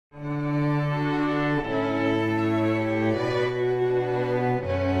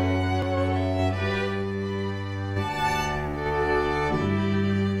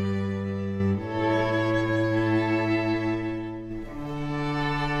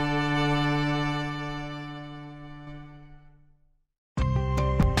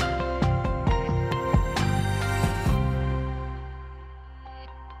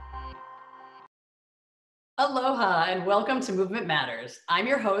Aloha and welcome to Movement Matters. I'm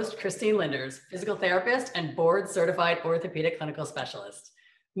your host, Christine Lynders, physical therapist and board certified orthopedic clinical specialist.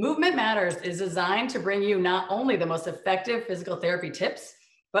 Movement Matters is designed to bring you not only the most effective physical therapy tips,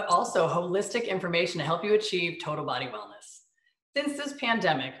 but also holistic information to help you achieve total body wellness. Since this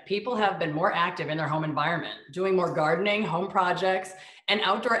pandemic, people have been more active in their home environment, doing more gardening, home projects, and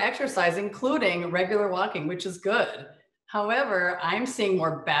outdoor exercise, including regular walking, which is good. However, I'm seeing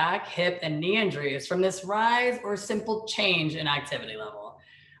more back, hip, and knee injuries from this rise or simple change in activity level.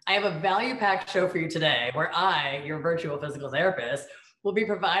 I have a value-packed show for you today where I, your virtual physical therapist, will be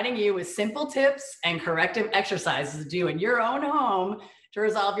providing you with simple tips and corrective exercises to do in your own home to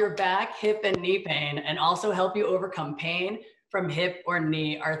resolve your back, hip, and knee pain, and also help you overcome pain from hip or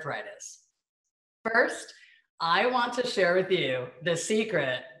knee arthritis. First, I want to share with you the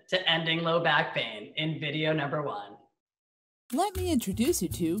secret to ending low back pain in video number 1. Let me introduce you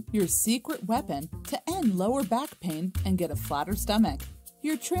to your secret weapon to end lower back pain and get a flatter stomach.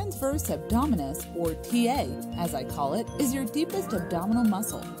 Your transverse abdominis, or TA, as I call it, is your deepest abdominal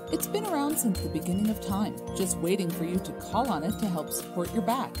muscle. It's been around since the beginning of time, just waiting for you to call on it to help support your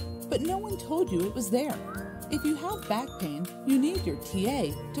back. But no one told you it was there. If you have back pain, you need your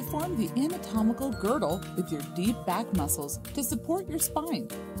TA to form the anatomical girdle with your deep back muscles to support your spine.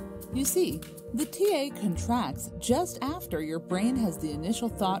 You see, the TA contracts just after your brain has the initial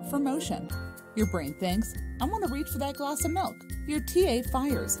thought for motion. Your brain thinks, I want to reach for that glass of milk. Your TA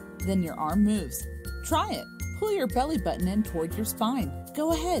fires, then your arm moves. Try it. Pull your belly button in toward your spine.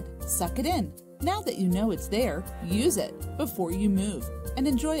 Go ahead, suck it in. Now that you know it's there, use it before you move and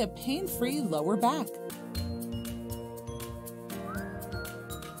enjoy a pain-free lower back.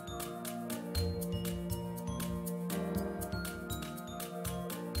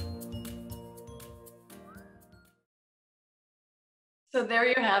 So there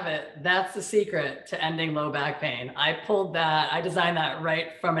you have it. That's the secret to ending low back pain. I designed that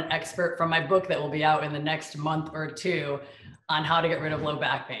right from an expert from my book that will be out in the next month or 2 on how to get rid of low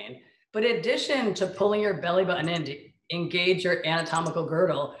back pain. But in addition to pulling your belly button in to engage your anatomical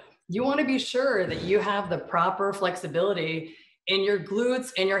girdle, you want to be sure that you have the proper flexibility in your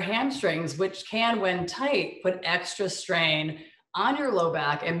glutes and your hamstrings, which can, when tight, put extra strain on your low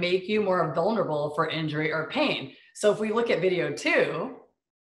back and make you more vulnerable for injury or pain. So if we look at video 2,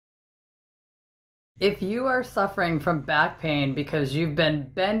 if you are suffering from back pain because you've been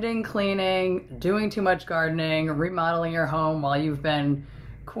bending, cleaning, doing too much gardening, remodeling your home while you've been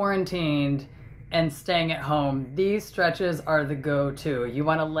quarantined and staying at home, these stretches are the go-to. You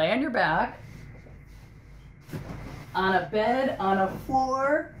want to lay on your back, on a bed, on a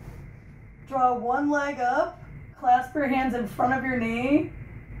floor, draw one leg up, clasp your hands in front of your knee,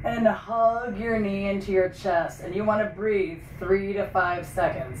 and hug your knee into your chest. And you want to breathe 3 to 5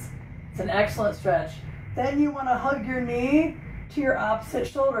 seconds. It's an excellent stretch. Then you want to hug your knee to your opposite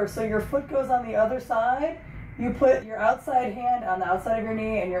shoulder. So your foot goes on the other side. You put your outside hand on the outside of your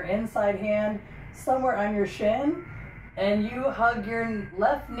knee and your inside hand somewhere on your shin. And you hug your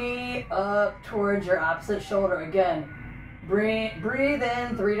left knee up towards your opposite shoulder. Again, breathe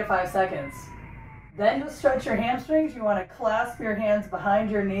in 3 to 5 seconds. Then to stretch your hamstrings, you want to clasp your hands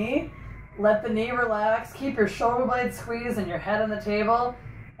behind your knee, let the knee relax, keep your shoulder blades squeezed and your head on the table,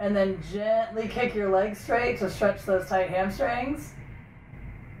 and then gently kick your legs straight to stretch those tight hamstrings.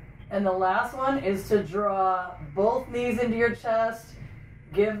 And the last one is to draw both knees into your chest,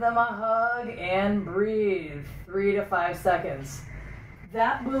 give them a hug, and breathe 3 to 5 seconds.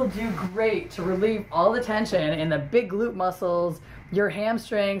 That will do great to relieve all the tension in the big glute muscles, your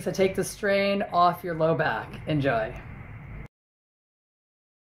hamstrings, to take the strain off your low back. Enjoy.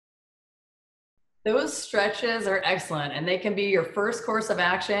 Those stretches are excellent, and they can be your first course of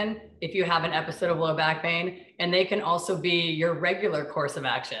action if you have an episode of low back pain, and they can also be your regular course of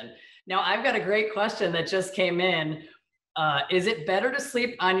action. Now, I've got a great question that just came in. Is it better to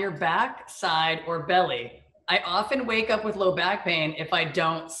sleep on your back, side, or belly? I often wake up with low back pain if I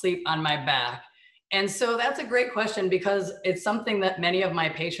don't sleep on my back. And so that's a great question because it's something that many of my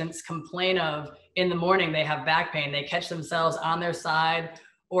patients complain of in the morning. They have back pain. They catch themselves on their side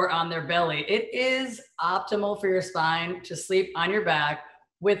or on their belly. It is optimal for your spine to sleep on your back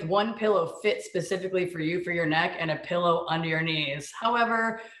with one pillow fit specifically for you, for your neck, and a pillow under your knees.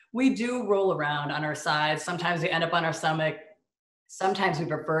 However, we do roll around on our sides. Sometimes we end up on our stomach. Sometimes we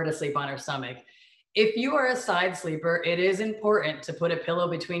prefer to sleep on our stomach. If you are a side sleeper, it is important to put a pillow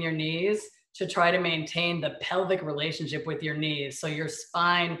between your knees to try to maintain the pelvic relationship with your knees so your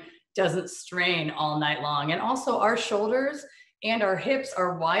spine doesn't strain all night long. And also our shoulders and our hips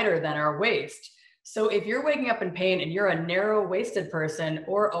are wider than our waist. So if you're waking up in pain and you're a narrow-waisted person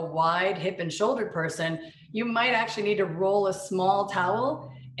or a wide hip and shouldered person, you might actually need to roll a small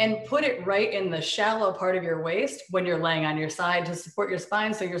towel and put it right in the shallow part of your waist when you're laying on your side to support your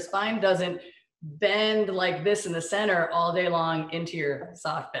spine, so your spine doesn't bend like this in the center all day long into your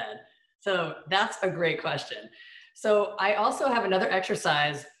soft bed. So that's a great question. So I also have another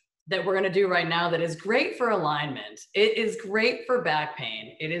exercise that we're going to do right now that is great for alignment. It is great for back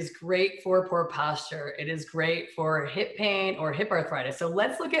pain. It is great for poor posture. It is great for hip pain or hip arthritis. So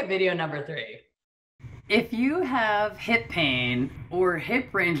let's look at video number 3. If you have hip pain or hip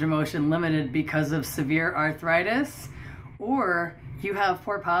range of motion limited because of severe arthritis, or you have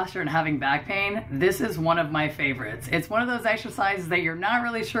poor posture and having back pain, this is one of my favorites. It's one of those exercises that you're not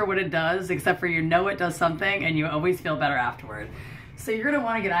really sure what it does, except for you know it does something and you always feel better afterward. So you're gonna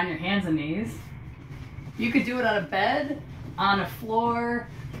wanna get on your hands and knees. You could do it on a bed, on a floor,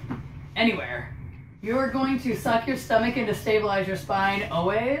 anywhere. You're going to suck your stomach in to stabilize your spine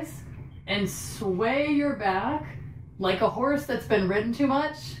always, and sway your back like a horse that's been ridden too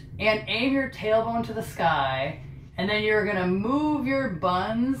much, and aim your tailbone to the sky. And then you're gonna move your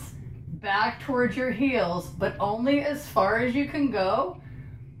buns back towards your heels, but only as far as you can go,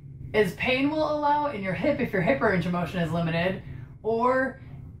 as pain will allow in your hip if your hip range of motion is limited, or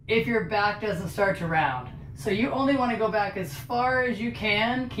if your back doesn't start to round. So you only want to go back as far as you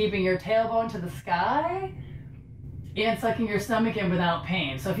can, keeping your tailbone to the sky and sucking your stomach in without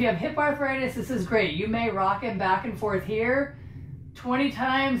pain. So if you have hip arthritis, this is great. You may rock it back and forth here 20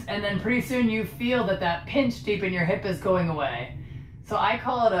 times, and then pretty soon you feel that that pinch deep in your hip is going away. So I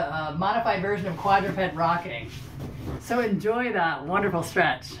call it a modified version of quadruped rocking. So enjoy that wonderful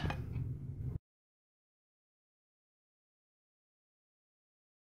stretch.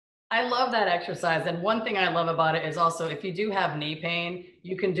 I love that exercise. And one thing I love about it is also, if you do have knee pain,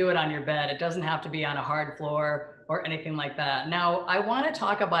 you can do it on your bed. It doesn't have to be on a hard floor or anything like that. Now, I want to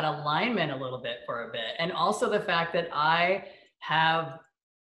talk about alignment a little bit for a bit, and also the fact that I have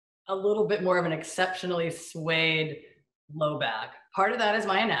a little bit more of an exceptionally swayed low back. Part of that is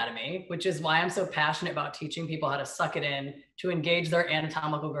my anatomy, which is why I'm so passionate about teaching people how to suck it in, to engage their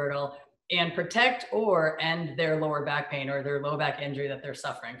anatomical girdle and protect or end their lower back pain or their low back injury that they're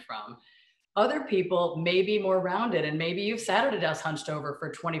suffering from. Other people may be more rounded, and maybe you've sat at a desk hunched over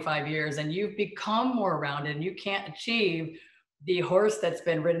for 25 years and you've become more rounded and you can't achieve the horse that's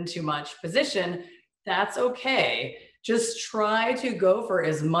been ridden too much position. That's okay. Just try to go for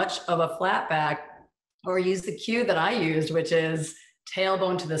as much of a flat back, or use the cue that I used, which is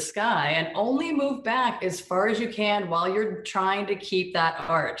tailbone to the sky, and only move back as far as you can while you're trying to keep that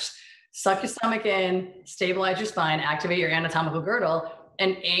arch. Suck your stomach in, stabilize your spine, activate your anatomical girdle,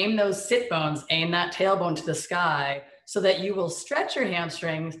 and aim those sit bones, aim that tailbone to the sky, so that you will stretch your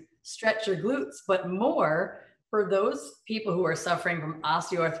hamstrings, stretch your glutes, but more for those people who are suffering from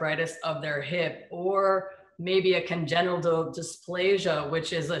osteoarthritis of their hip, or maybe a congenital dysplasia,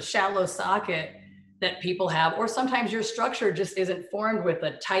 which is a shallow socket that people have, or sometimes your structure just isn't formed with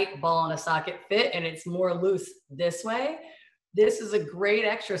a tight ball and a socket fit and it's more loose this way. This is a great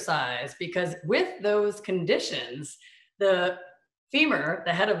exercise, because with those conditions, the femur,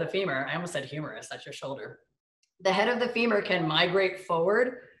 the head of the femur, I almost said humerus, that's your shoulder. The head of the femur can migrate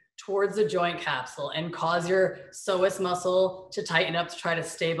forward towards the joint capsule and cause your psoas muscle to tighten up to try to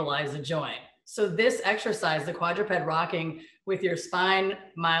stabilize the joint. So this exercise, the quadruped rocking with your spine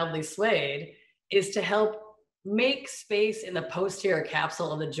mildly swayed, is to help make space in the posterior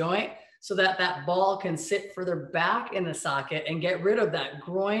capsule of the joint so that that ball can sit further back in the socket and get rid of that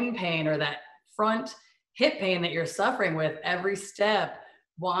groin pain or that front hip pain that you're suffering with every step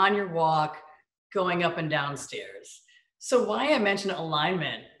on your walk going up and down stairs. So why I mention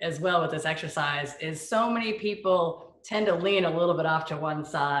alignment as well with this exercise is so many people tend to lean a little bit off to one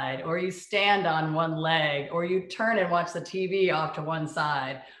side, or you stand on one leg, or you turn and watch the TV off to one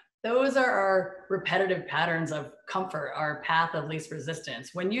side. Those are our repetitive patterns of comfort, our path of least resistance.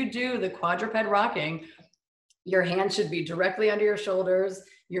 When you do the quadruped rocking, your hands should be directly under your shoulders,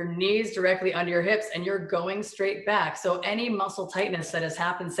 your knees directly under your hips, and you're going straight back. So any muscle tightness that has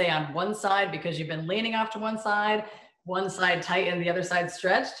happened, say on one side, because you've been leaning off to one side tight and the other side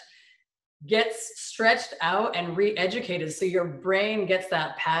stretched, gets stretched out and re-educated. So your brain gets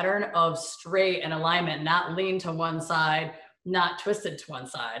that pattern of straight and alignment, not lean to one side, not twisted to one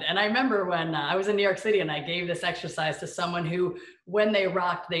side. And I remember when I was in New York City and I gave this exercise to someone who, when they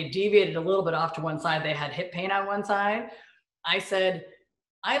rocked, they deviated a little bit off to one side. They had hip pain on one side. I said,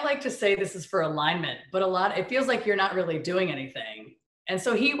 I like to say this is for alignment, but it feels like you're not really doing anything. And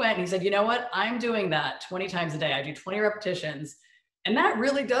so he went and he said, you know what? I'm doing that 20 times a day. I do 20 repetitions. And that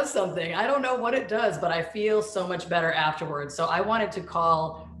really does something. I don't know what it does, but I feel so much better afterwards. So I wanted to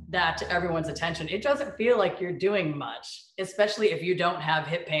call that to everyone's attention, it doesn't feel like you're doing much, especially if you don't have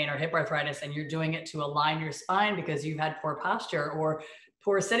hip pain or hip arthritis and you're doing it to align your spine because you've had poor posture or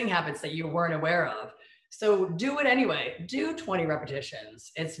poor sitting habits that you weren't aware of. So do it anyway. Do 20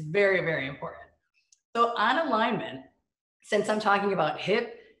 repetitions. It's very, very important. So on alignment, since I'm talking about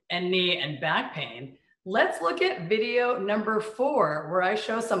hip and knee and back pain, let's look at video number 4, where I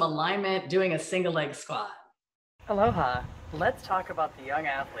show some alignment doing a single leg squat. Aloha. Let's talk about the young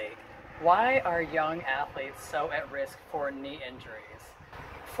athlete. Why are young athletes so at risk for knee injuries?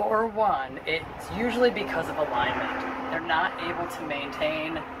 For one, it's usually because of alignment. They're not able to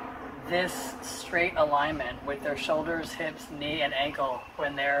maintain this straight alignment with their shoulders, hips, knee, and ankle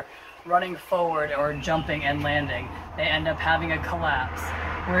when they're running forward or jumping and landing. They end up having a collapse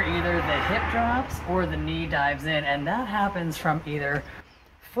where either the hip drops or the knee dives in, and that happens from either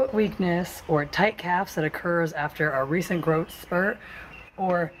foot weakness or tight calves that occurs after a recent growth spurt,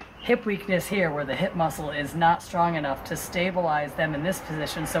 or hip weakness here where the hip muscle is not strong enough to stabilize them in this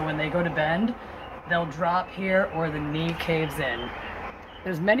position, so when they go to bend, they'll drop here or the knee caves in.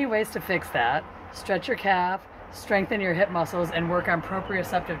 There's many ways to fix that. Stretch your calf, strengthen your hip muscles, and work on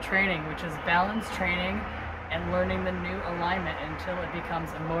proprioceptive training, which is balance training and learning the new alignment until it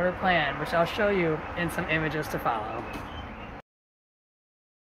becomes a motor plan, which I'll show you in some images to follow.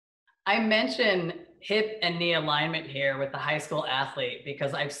 I mention hip and knee alignment here with the high school athlete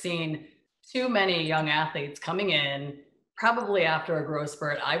because I've seen too many young athletes coming in, probably after a growth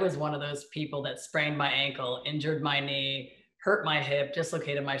spurt. I was one of those people that sprained my ankle, injured my knee, hurt my hip,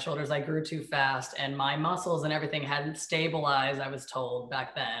 dislocated my shoulders. I grew too fast and my muscles and everything hadn't stabilized, I was told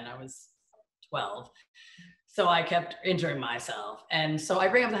back then. I was 12. So I kept injuring myself. And so I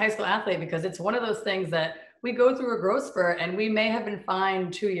bring up the high school athlete because it's one of those things that we go through a growth spurt, and we may have been fine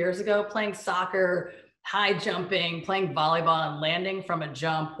 2 years ago playing soccer, high jumping, playing volleyball and landing from a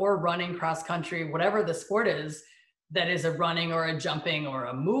jump, or running cross country, whatever the sport is that is a running or a jumping or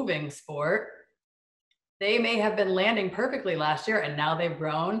a moving sport. They may have been landing perfectly last year and now they've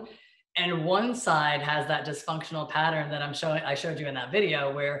grown, and one side has that dysfunctional pattern that I showed you in that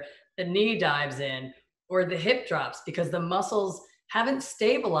video where the knee dives in or the hip drops because the muscles haven't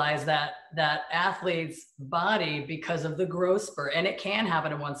stabilized that athlete's body because of the growth spurt, and it can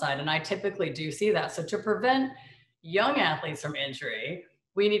happen on one side, and I typically do see that. So to prevent young athletes from injury,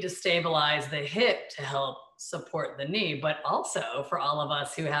 we need to stabilize the hip to help support the knee, but also for all of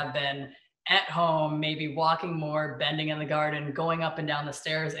us who have been at home, maybe walking more, bending in the garden, going up and down the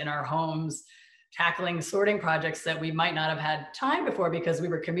stairs in our homes, tackling sorting projects that we might not have had time before because we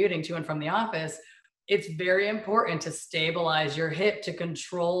were commuting to and from the office. It's very important to stabilize your hip to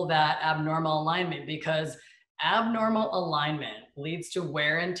control that abnormal alignment, because abnormal alignment leads to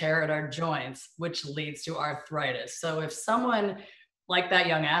wear and tear at our joints, which leads to arthritis. So if someone like that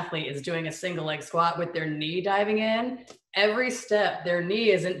young athlete is doing a single leg squat with their knee diving in, every step, their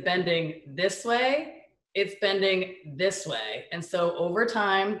knee isn't bending this way, it's bending this way. And so over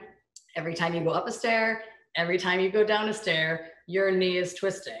time, every time you go up a stair, every time you go down a stair, your knee is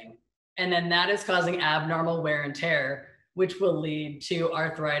twisting. And then that is causing abnormal wear and tear, which will lead to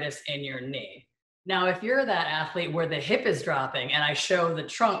arthritis in your knee. Now, if you're that athlete where the hip is dropping and I show the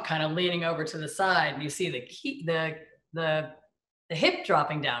trunk kind of leaning over to the side, and you see the hip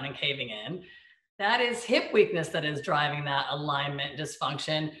dropping down and caving in, that is hip weakness that is driving that alignment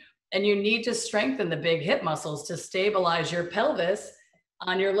dysfunction. And you need to strengthen the big hip muscles to stabilize your pelvis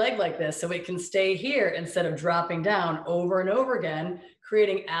on your leg like this so it can stay here instead of dropping down over and over again,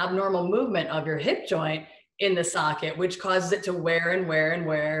 creating abnormal movement of your hip joint in the socket, which causes it to wear and wear and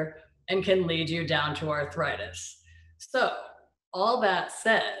wear and can lead you down to arthritis. So all that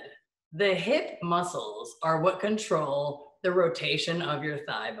said, the hip muscles are what control the rotation of your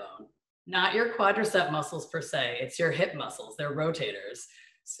thigh bone, not your quadricep muscles per se. It's your hip muscles, they're rotators.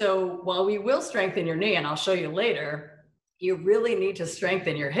 So while we will strengthen your knee, and I'll show you later, you really need to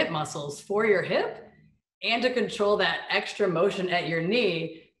strengthen your hip muscles for your hip and to control that extra motion at your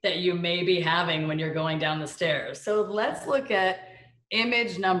knee that you may be having when you're going down the stairs. So let's look at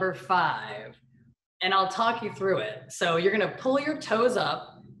image number 5, and I'll talk you through it. So you're gonna pull your toes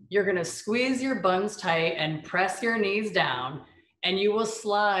up, you're gonna squeeze your buns tight and press your knees down, and you will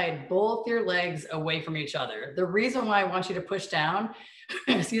slide both your legs away from each other. The reason why I want you to push down,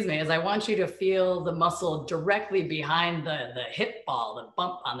 excuse me, is I want you to feel the muscle directly behind the hip ball, the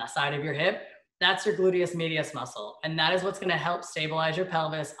bump on the side of your hip. That's your gluteus medius muscle. And that is what's gonna help stabilize your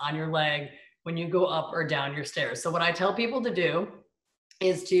pelvis on your leg when you go up or down your stairs. So what I tell people to do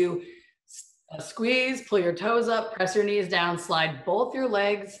is to squeeze, pull your toes up, press your knees down, slide both your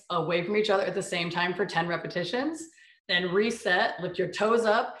legs away from each other at the same time for 10 repetitions. Then reset, lift your toes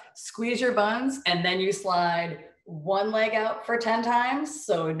up, squeeze your buns, and then you slide one leg out for 10 times.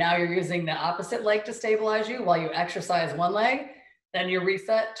 So now you're using the opposite leg to stabilize you while you exercise one leg. Then you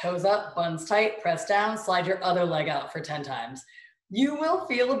reset, toes up, buns tight, press down, slide your other leg out for 10 times. You will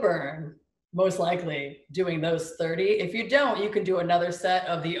feel a burn, most likely, doing those 30. If you don't, you can do another set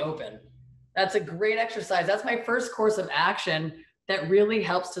of the open. That's a great exercise. That's my first course of action that really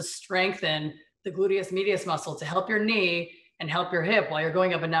helps to strengthen the gluteus medius muscle to help your knee and help your hip while you're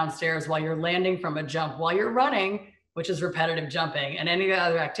going up and down stairs, while you're landing from a jump, while you're running, which is repetitive jumping, and any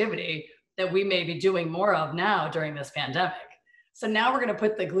other activity that we may be doing more of now during this pandemic. So now we're going to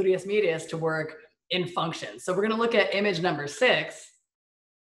put the gluteus medius to work in function. So we're going to look at image number 6,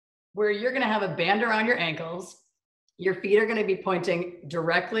 where you're going to have a band around your ankles. Your feet are going to be pointing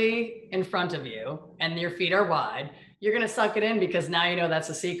directly in front of you, and your feet are wide. You're going to suck it in because now you know that's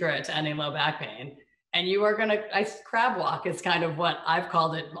a secret to ending low back pain. And you are going to, crab walk is kind of what I've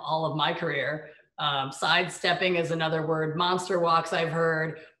called it all of my career. Sidestepping is another word. Monster walks I've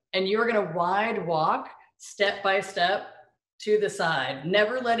heard. And you're going to wide walk step by step to the side,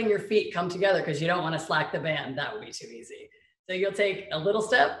 never letting your feet come together because you don't want to slack the band. That would be too easy. So you'll take a little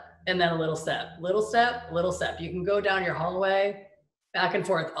step and then a little step, little step, little step. You can go down your hallway, back and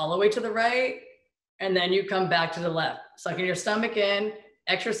forth, all the way to the right, and then you come back to the left, sucking your stomach in,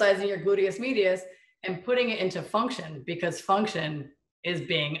 exercising your gluteus medius, and putting it into function, because function is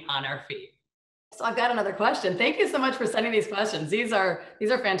being on our feet. So I've got another question. Thank you so much for sending these questions. These are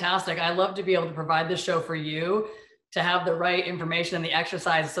fantastic. I love to be able to provide this show for you, to have the right information and the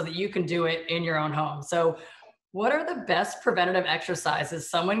exercises so that you can do it in your own home. So what are the best preventative exercises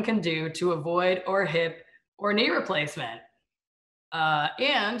someone can do to avoid or hip or knee replacement?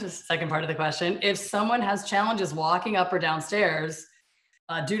 And the second part of the question, if someone has challenges walking up or down stairs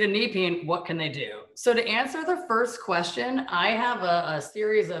due to knee pain, what can they do? So to answer the first question, I have a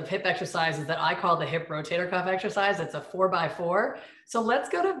series of hip exercises that I call the hip rotator cuff exercise. It's a 4x4. So let's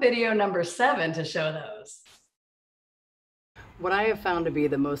go to video number 7 to show those. What I have found to be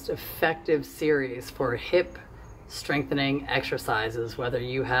the most effective series for hip strengthening exercises, whether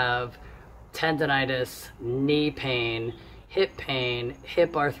you have tendonitis, knee pain,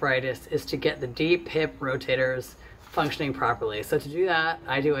 hip arthritis, is to get the deep hip rotators functioning properly. So to do that,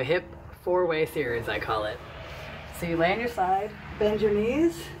 I do a hip 4-way series, I call it. So you lay on your side, bend your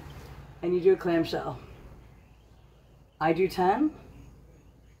knees, and you do a clamshell. I do 10,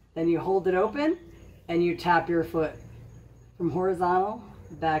 then you hold it open, and you tap your foot from horizontal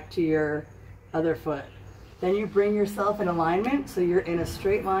back to your other foot. Then you bring yourself in alignment, so you're in a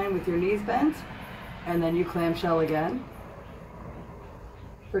straight line with your knees bent, and then you clamshell again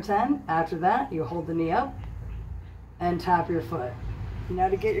for 10. After that, you hold the knee up and tap your foot. Now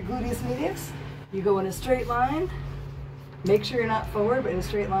to get your gluteus medius, you go in a straight line. Make sure you're not forward, but in a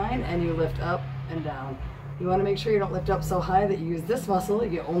straight line, and you lift up and down. You want to make sure you don't lift up so high that you use this muscle.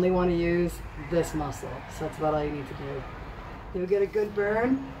 You only want to use this muscle. So that's about all you need to do. You'll get a good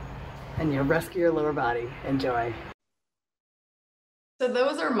burn, and you'll rescue your lower body. Enjoy. So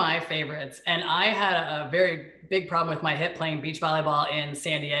those are my favorites. And I had a very big problem with my hip playing beach volleyball in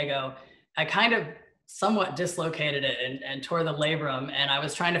San Diego. I kind of somewhat dislocated it and tore the labrum. And I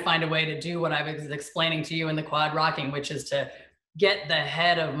was trying to find a way to do what I was explaining to you in the quad rocking, which is to get the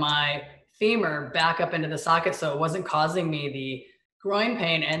head of my femur back up into the socket so it wasn't causing me the groin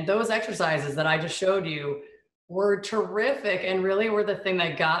pain. And those exercises that I just showed you were terrific and really were the thing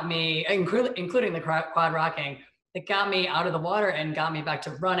that got me, including the quad rocking, that got me out of the water and got me back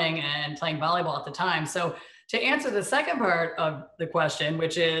to running and playing volleyball at the time. So to answer the second part of the question,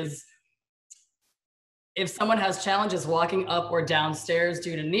 which is, if someone has challenges walking up or down stairs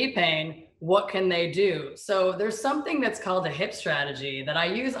due to knee pain, what can they do? So there's something that's called a hip strategy that I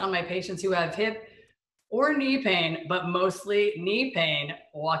use on my patients who have hip or knee pain, but mostly knee pain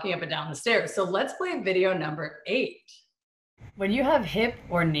walking up and down the stairs. So let's play video number 8. When you have hip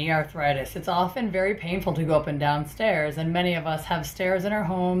or knee arthritis, it's often very painful to go up and down stairs, and many of us have stairs in our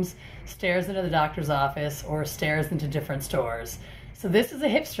homes, stairs into the doctor's office, or stairs into different stores. So this is a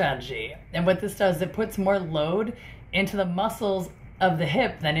hip strategy, and what this does, it puts more load into the muscles of the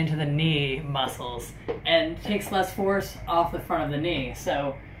hip than into the knee muscles, and takes less force off the front of the knee.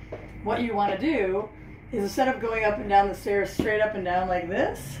 So what you want to do is, instead of going up and down the stairs straight up and down like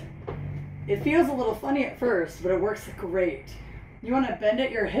this, it feels a little funny at first, but it works great. You want to bend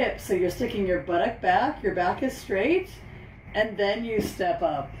at your hips so you're sticking your buttock back, your back is straight, and then you step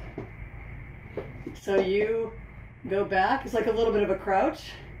up. So you go back, it's like a little bit of a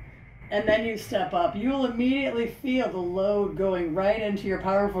crouch, and then you step up. You will immediately feel the load going right into your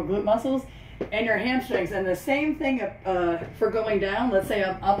powerful glute muscles, and your hamstrings. And the same thing for going down. Let's say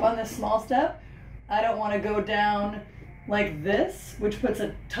I'm up on this small step. I don't want to go down like this, which puts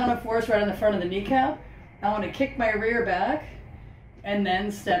a ton of force right on the front of the kneecap. I want to kick my rear back and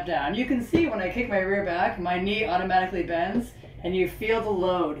then step down. You can see when I kick my rear back, my knee automatically bends, and you feel the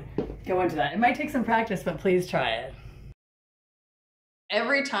load go into that. It might take some practice, but please try it.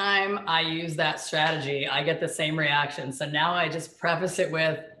 Every time I use that strategy, I get the same reaction. So now I just preface it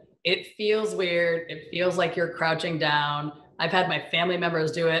with, it feels weird. It feels like you're crouching down. I've had my family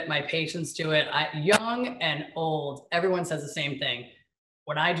members do it. My patients do it. Young and old, everyone says the same thing.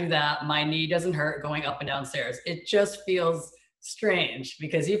 When I do that, my knee doesn't hurt going up and down stairs. It just feels strange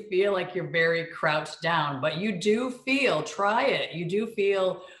because you feel like you're very crouched down, but you do feel, try it. You do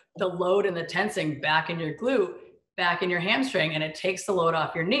feel the load and the tensing back in your glute, back in your hamstring, and it takes the load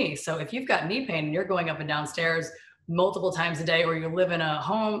off your knee. So if you've got knee pain and you're going up and down stairs multiple times a day, or you live in a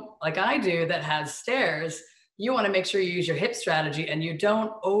home like I do that has stairs, you want to make sure you use your hip strategy and you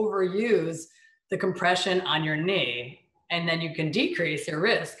don't overuse the compression on your knee. And then you can decrease your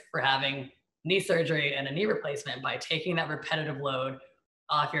risk for having knee surgery and a knee replacement by taking that repetitive load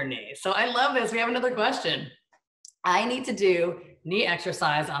off your knee. So I love this. We have another question. I need to do knee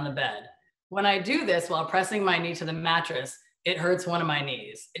exercise on the bed. When I do this while pressing my knee to the mattress, it hurts one of my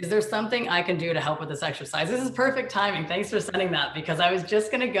knees. Is there something I can do to help with this exercise? This is perfect timing. Thanks for sending that, because I was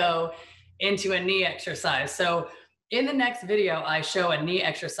just going to go into a knee exercise. So in the next video, I show a knee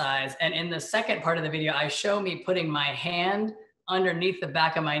exercise. And in the second part of the video, I show me putting my hand underneath the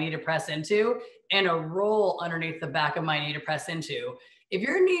back of my knee to press into, and a roll underneath the back of my knee to press into. If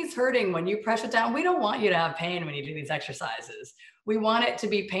your knee's hurting when you press it down, we don't want you to have pain when you do these exercises. We want it to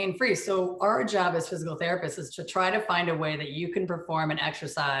be pain-free. So our job as physical therapists is to try to find a way that you can perform an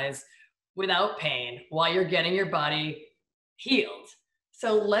exercise without pain while you're getting your body healed.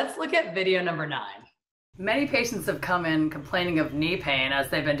 So let's look at video number 9. Many patients have come in complaining of knee pain as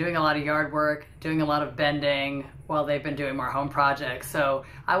they've been doing a lot of yard work, doing a lot of bending while they've been doing more home projects. So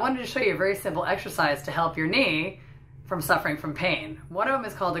I wanted to show you a very simple exercise to help your knee from suffering from pain. One of them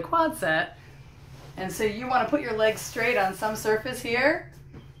is called a quad set. And so you want to put your legs straight on some surface here,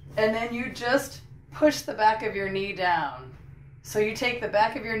 and then you just push the back of your knee down. So you take the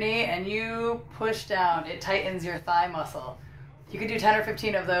back of your knee and you push down. It tightens your thigh muscle. You can do 10 or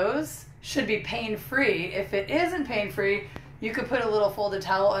 15 of those. Should be pain-free. If it isn't pain-free, you could put a little folded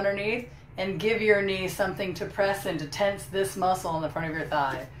towel underneath and give your knee something to press in to tense this muscle in the front of your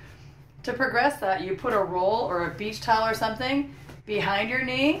thigh. To progress that, you put a roll or a beach towel or something behind your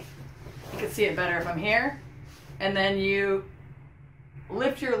knee. You can see it better if I'm here. And then you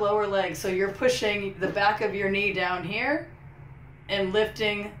lift your lower leg. So you're pushing the back of your knee down here and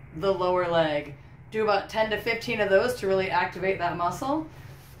lifting the lower leg. Do about 10 to 15 of those to really activate that muscle.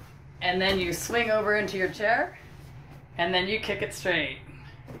 And then you swing over into your chair and then you kick it straight.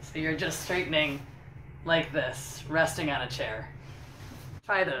 So you're just straightening like this, resting on a chair.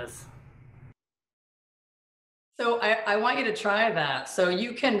 Try those. So I want you to try that. So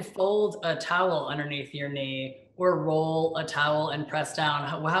you can fold a towel underneath your knee or roll a towel and press down.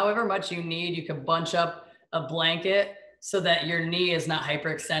 However much you need, you can bunch up a blanket so that your knee is not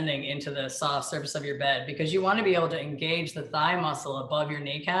hyperextending into the soft surface of your bed, because you want to be able to engage the thigh muscle above your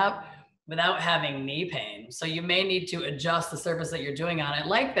kneecap without having knee pain. So you may need to adjust the surface that you're doing on it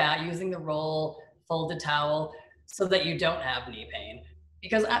like that, using the roll, folded towel, so that you don't have knee pain.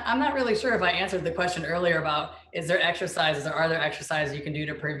 Because I'm not really sure if I answered the question earlier about, is there exercises or are there exercises you can do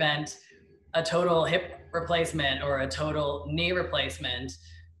to prevent a total hip replacement or a total knee replacement?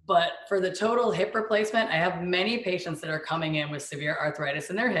 But for the total hip replacement, I have many patients that are coming in with severe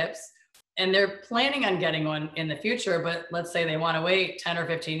arthritis in their hips, and they're planning on getting one in the future, but let's say they want to wait 10 or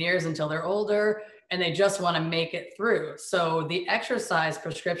 15 years until they're older and they just want to make it through. So the exercise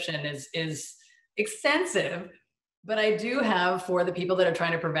prescription is extensive. But I do have, for the people that are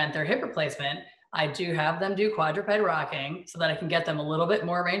trying to prevent their hip replacement, I do have them do quadruped rocking so that I can get them a little bit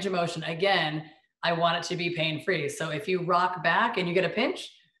more range of motion. Again, I want it to be pain-free. So if you rock back and you get a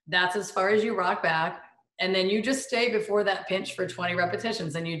pinch, that's as far as you rock back. And then you just stay before that pinch for 20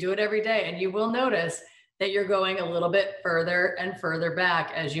 repetitions, and you do it every day. And you will notice that you're going a little bit further and further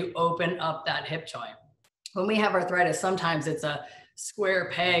back as you open up that hip joint. When we have arthritis, sometimes it's a square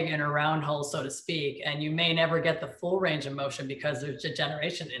peg in a round hole, so to speak, and you may never get the full range of motion because there's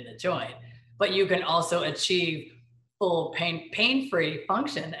degeneration in the joint. But you can also achieve full pain-free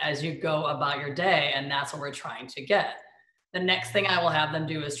function as you go about your day, and that's what we're trying to get. The next thing I will have them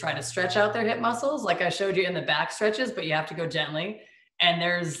do is try to stretch out their hip muscles, like I showed you in the back stretches, but you have to go gently. And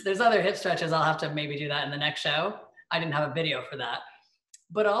there's other hip stretches. I'll have to maybe do that in the next show. I didn't have a video for that.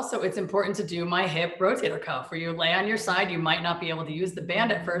 But also it's important to do my hip rotator cuff where you lay on your side. You might not be able to use the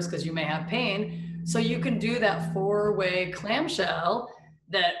band at first because you may have pain. So you can do that 4-way clamshell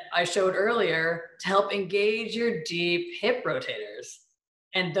that I showed earlier to help engage your deep hip rotators.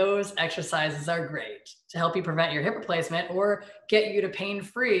 And those exercises are great to help you prevent your hip replacement or get you to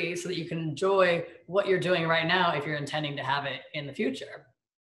pain-free so that you can enjoy what you're doing right now if you're intending to have it in the future.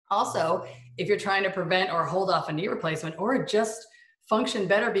 Also, if you're trying to prevent or hold off a knee replacement or just function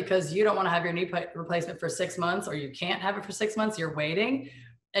better because you don't want to have your knee replacement for 6 months or you can't have it for 6 months, you're waiting,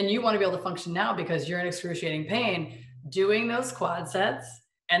 and you want to be able to function now because you're in excruciating pain, doing those quad sets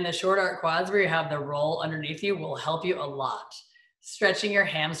and the short arc quads where you have the roll underneath you will help you a lot. Stretching your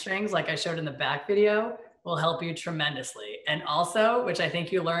hamstrings, like I showed in the back video, will help you tremendously. And also, which I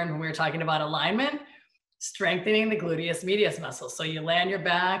think you learned when we were talking about alignment, strengthening the gluteus medius muscle. So you lay on your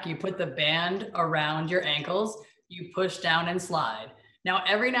back, you put the band around your ankles, you push down and slide. Now,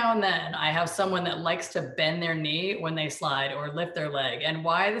 every now and then I have someone that likes to bend their knee when they slide or lift their leg. And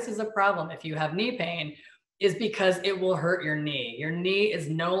why this is a problem if you have knee pain is because it will hurt your knee. Your knee is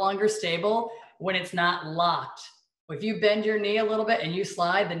no longer stable when it's not locked. If you bend your knee a little bit and you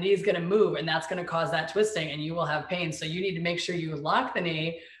slide, the knee is going to move and that's going to cause that twisting and you will have pain. So you need to make sure you lock the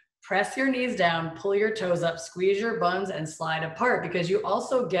knee, press your knees down, pull your toes up, squeeze your buns and slide apart because you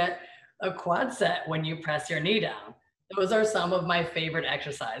also get a quad set when you press your knee down. Those are some of my favorite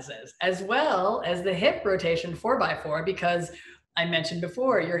exercises, as well as the hip rotation 4x4, because I mentioned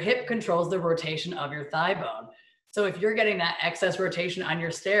before, your hip controls the rotation of your thigh bone. So if you're getting that excess rotation on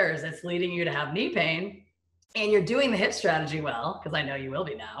your stairs, it's leading you to have knee pain, and you're doing the hip strategy well, because I know you will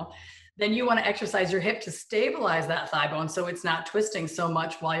be now, then you want to exercise your hip to stabilize that thigh bone so it's not twisting so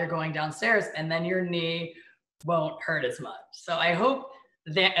much while you're going downstairs, and then your knee won't hurt as much. So I hope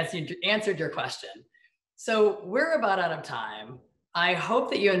that as you answered your question. So we're about out of time. I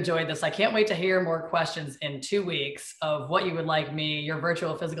hope that you enjoyed this. I can't wait to hear more questions in 2 weeks of what you would like me, your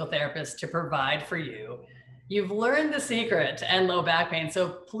virtual physical therapist, to provide for you. You've learned the secret to end low back pain,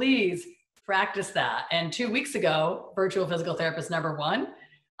 so please practice that. And 2 weeks ago, virtual physical therapist number 1,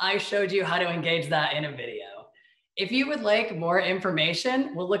 I showed you how to engage that in a video. If you would like more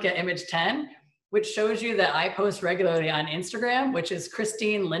information, we'll look at image 10, which shows you that I post regularly on Instagram, which is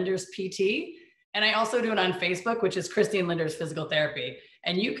Christine Lynders PT. And I also do it on Facebook, which is Christine Lynders Physical Therapy.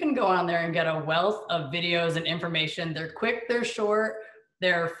 And you can go on there and get a wealth of videos and information. They're quick, they're short,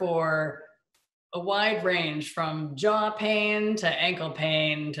 they're for a wide range from jaw pain to ankle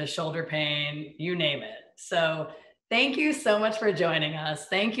pain to shoulder pain, you name it. So thank you so much for joining us.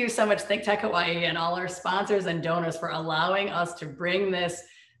 Thank you so much, ThinkTech Hawaii, and all our sponsors and donors for allowing us to bring this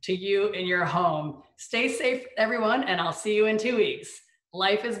to you in your home. Stay safe, everyone, and I'll see you in 2 weeks.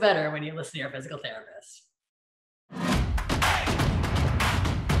 Life is better when you listen to your physical therapist.